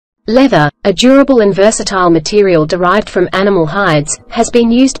Leather, a durable and versatile material derived from animal hides, has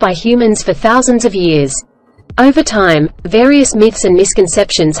been used by humans for thousands of years. Over time, various myths and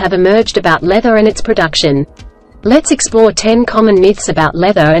misconceptions have emerged about leather and its production. Let's explore 10 common myths about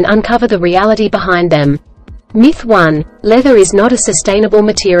leather and uncover the reality behind them. Myth 1. Leather is not a sustainable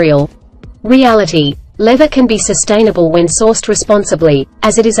material. Reality. Leather can be sustainable when sourced responsibly,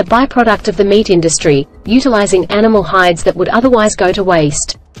 as it is a byproduct of the meat industry, utilizing animal hides that would otherwise go to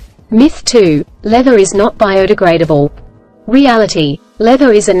waste. Myth 2. Leather is not biodegradable. Reality.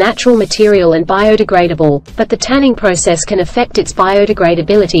 Leather is a natural material and biodegradable, but the tanning process can affect its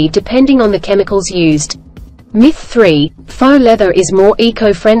biodegradability depending on the chemicals used. Myth 3. Faux leather is more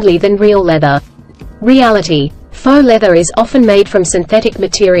eco-friendly than real leather. Reality. Faux leather is often made from synthetic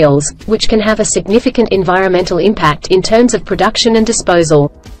materials, which can have a significant environmental impact in terms of production and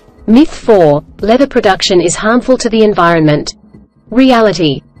disposal. Myth 4. Leather production is harmful to the environment.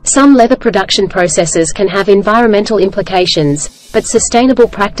 Reality. Some leather production processes can have environmental implications, but sustainable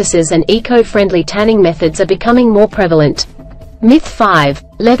practices and eco-friendly tanning methods are becoming more prevalent. Myth 5.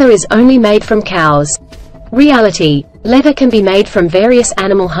 Leather is only made from cows. Reality. Leather can be made from various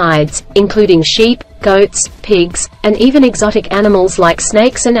animal hides, including sheep, goats, pigs, and even exotic animals like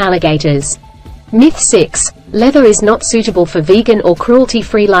snakes and alligators. Myth 6. Leather is not suitable for vegan or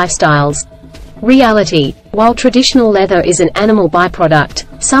cruelty-free lifestyles. Reality. While traditional leather is an animal byproduct,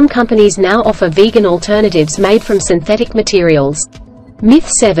 some companies now offer vegan alternatives made from synthetic materials. Myth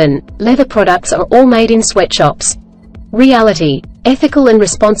 7. Leather products are all made in sweatshops. Reality. Ethical and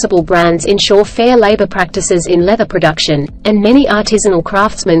responsible brands ensure fair labor practices in leather production, and many artisanal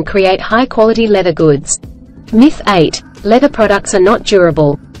craftsmen create high-quality leather goods. Myth 8. Leather products are not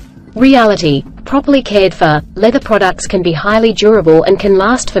durable. Reality. Properly cared for, leather products can be highly durable and can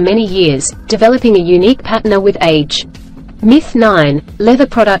last for many years, developing a unique patina with age. Myth 9. Leather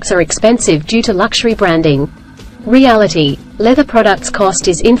products are expensive due to luxury branding. Reality. Leather products' cost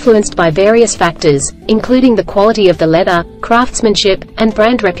is influenced by various factors, including the quality of the leather, craftsmanship, and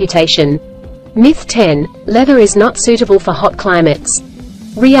brand reputation. Myth 10. Leather is not suitable for hot climates.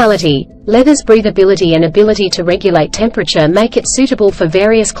 Reality. Leather's breathability and ability to regulate temperature make it suitable for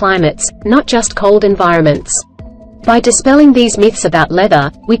various climates, not just cold environments. By dispelling these myths about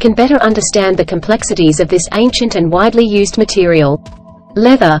leather, we can better understand the complexities of this ancient and widely used material.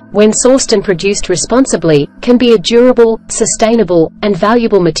 Leather, when sourced and produced responsibly, can be a durable, sustainable, and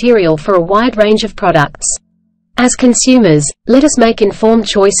valuable material for a wide range of products. As consumers, let us make informed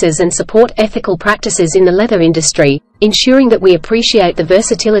choices and support ethical practices in the leather industry, ensuring that we appreciate the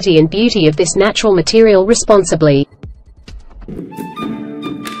versatility and beauty of this natural material responsibly.